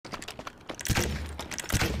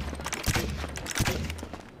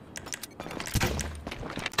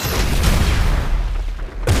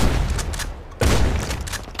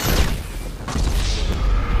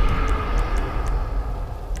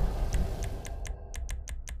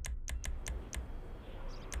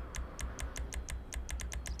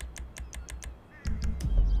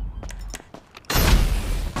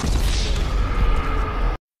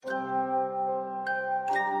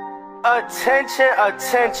Attention,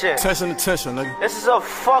 attention. Attention, nigga. This is a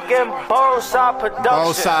fucking both side production.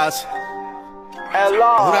 Both sides. Eli.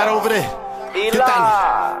 Who that over there?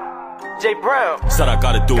 Eli. J. Brown. Said I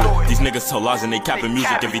gotta do it. These niggas tell lies and they capping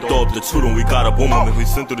music. If we throw up the two, then we got a boom. If we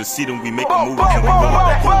send through the seat and we make a movie, can we roll with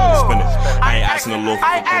that boom and spin it? I ain't asking the Lord for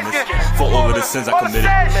forgiveness for all of the sins I committed.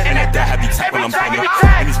 And at that heavy tackle I'm paying.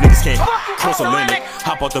 And these niggas can't cross a limit.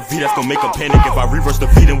 Hop out the V, that's gonna make a panic. If I reverse the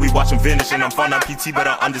V, then we watch him vanish. And I'm fine on PT, but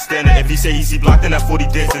I understand it. If he say he see blocked, then that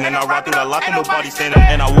 40 dancing. And I ride through that lot and nobody standing.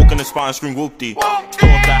 And I walk in the spot and scream whoop-dee.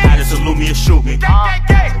 Throw up that hat and salute me and shoot me.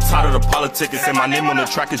 Tired of the politics and my name on the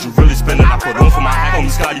track is you really spinning. I put on for my hat,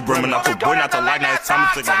 homie Scotty Bremen. I told boy not to like, now it's time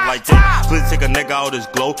to take a light take. Please take a nigga out of this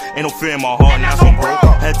glow. Ain't no fear in my heart, and that's on bro.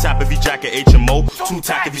 Head tap if he jack at HMO. Two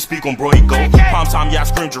tack if you speak on bro, he go. Prime time, yeah, I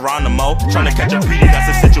scream Geronimo. Tryna catch a PD,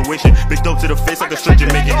 that's the situation. Big dope to the face like a straight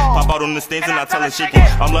Jamaican. Pop out on the stands and I tell him shake it.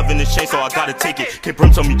 I'm loving this chain, so I gotta take it. Kid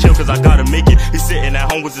Brim told me chill, cause I gotta make it. He's sitting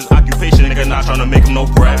at home with his occupation. Nigga not tryna make him no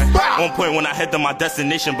bread. One point when I head to my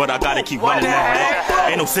destination, but I gotta keep running that head.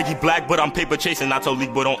 Ain't no Siggy Black, but I'm paper chasing. I told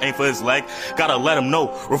League, but don't aim for his leg. Gotta let him know.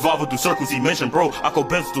 Revolver through circles, he mentioned, bro. I go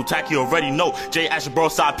Benz through tack, you already know. J. Asher, bro,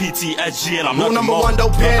 side PTSG, and I'm Rule number one,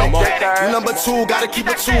 don't panic. Rule number two, gotta keep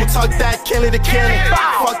it true. Tuck that, can't let it cannon.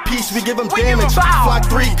 Fuck peace, we give him damage. Flock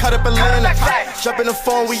 3, cut up Atlanta. Jump in the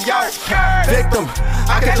phone, we out. Victim,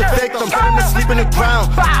 I catch a victim. Put him to sleep in the ground.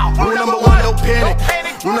 Rule number one, don't panic.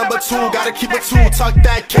 Rule number two, gotta keep it true. Tuck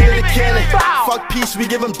that, can't let it cannon. Fuck peace, we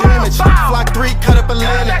give him damage. Flock 3, cut up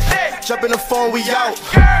Atlanta. Jump in the phone, we out.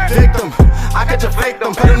 Victim, I catch a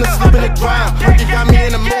victim. Put him to sleep in the ground. You got me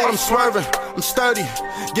in the mood, I'm swerving. I'm sturdy.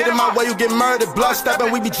 Get in my way, you get murdered. Blood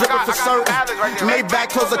stepping, we be dripping for certain. Maybach,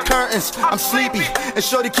 close the curtains. I'm sleepy, and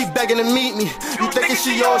shorty keep begging to meet me. You thinking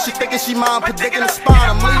she yours, she thinking she mine. Predicting the spine,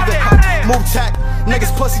 I'm leaving. Move tack.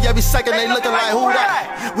 Niggas pussy every second, they looking like who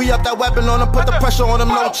that? We up that weapon on them, put the pressure on them,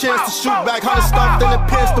 no chance to shoot back. 100 stuffed in the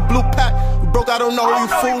pants, the blue pack. We broke, I don't know who you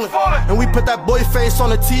fooling. And we put that boy face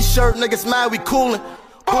on a t-shirt, niggas mad, we coolin'.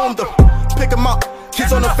 Boom them, pick 'em up.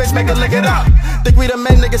 Kids on the face, make it lick it up. Think we the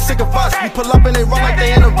men, niggas sick of us. We pull up and they run like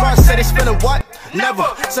they in a rush. Say they spinning what? Never.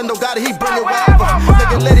 Send no God, he bring it wherever.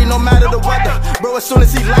 Nigga litty, no matter the weather. Bro, as soon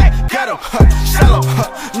as he like, get him. Sell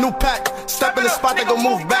him. New pack. Step in the spot, they gon'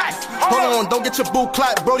 move back. Hold on, don't get your boot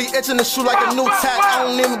clapped. Brody itching the shoe like a new tat. I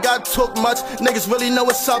don't even got took much. Niggas really know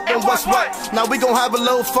what's up and what's what. Now we gon' have a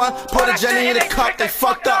little fun. Pour the Jenny in the cup, they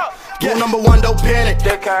fucked up. Rule number one, don't panic.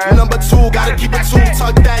 Rule number two, gotta keep it true.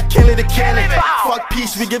 Tuck that, can't let it cannon. Fuck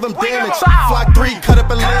peace, we give him damage. Flock 3, cut up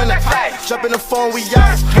Atlanta. Jump in the phone, we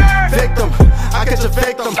out. Victim, I catch a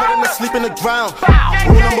victim. Put him to sleep in the ground.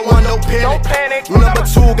 Rule number one, don't panic. Rule number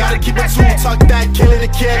two, gotta keep it true. Tuck that, can't let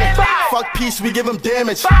it cannon. Fuck peace, we give him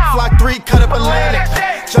damage. Flock 3, cut up Atlanta.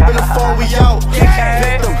 Jump in the phone, we out.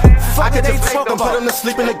 Victim, I catch a victim. Put him to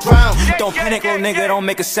sleep in the ground. Don't panic, little nigga, don't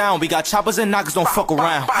make a sound. We got choppers and knockers, don't fuck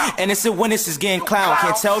around. And it's a when this is getting clown.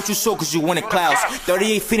 Can't tell what you saw cause you wanted clouds.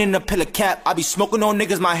 38 feet in a pillar cap. I be smoking on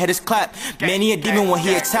niggas, my head is clapped. Man, he a demon when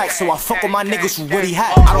he attacks. So I fuck with my niggas who really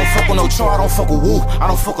hot. I don't fuck with no char, I don't fuck with woo. I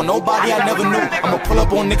don't fuck with nobody I never knew. I'ma pull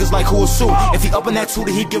up on niggas like who a sue. If he up in that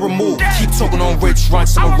tootie, he get removed. Keep talking on rich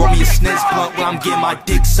runs. I'ma roll me a snitch blunt when I'm getting my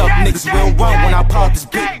dick sucked. Niggas will run when I pull out this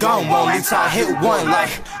big gun. Won't lead till I hit one like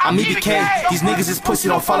I'm EBK. These niggas is pussy,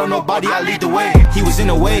 don't follow nobody, I lead the way. He was in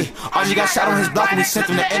the way. RG got shot on his block and we sent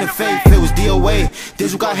him to NFA. If it was DOA,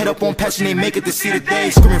 Dizzle got hit up on patch and they make it to see the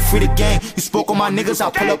day. Screaming free the gang. You spoke on my niggas,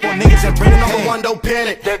 I pull up on niggas and bring them Number one, don't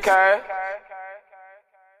panic.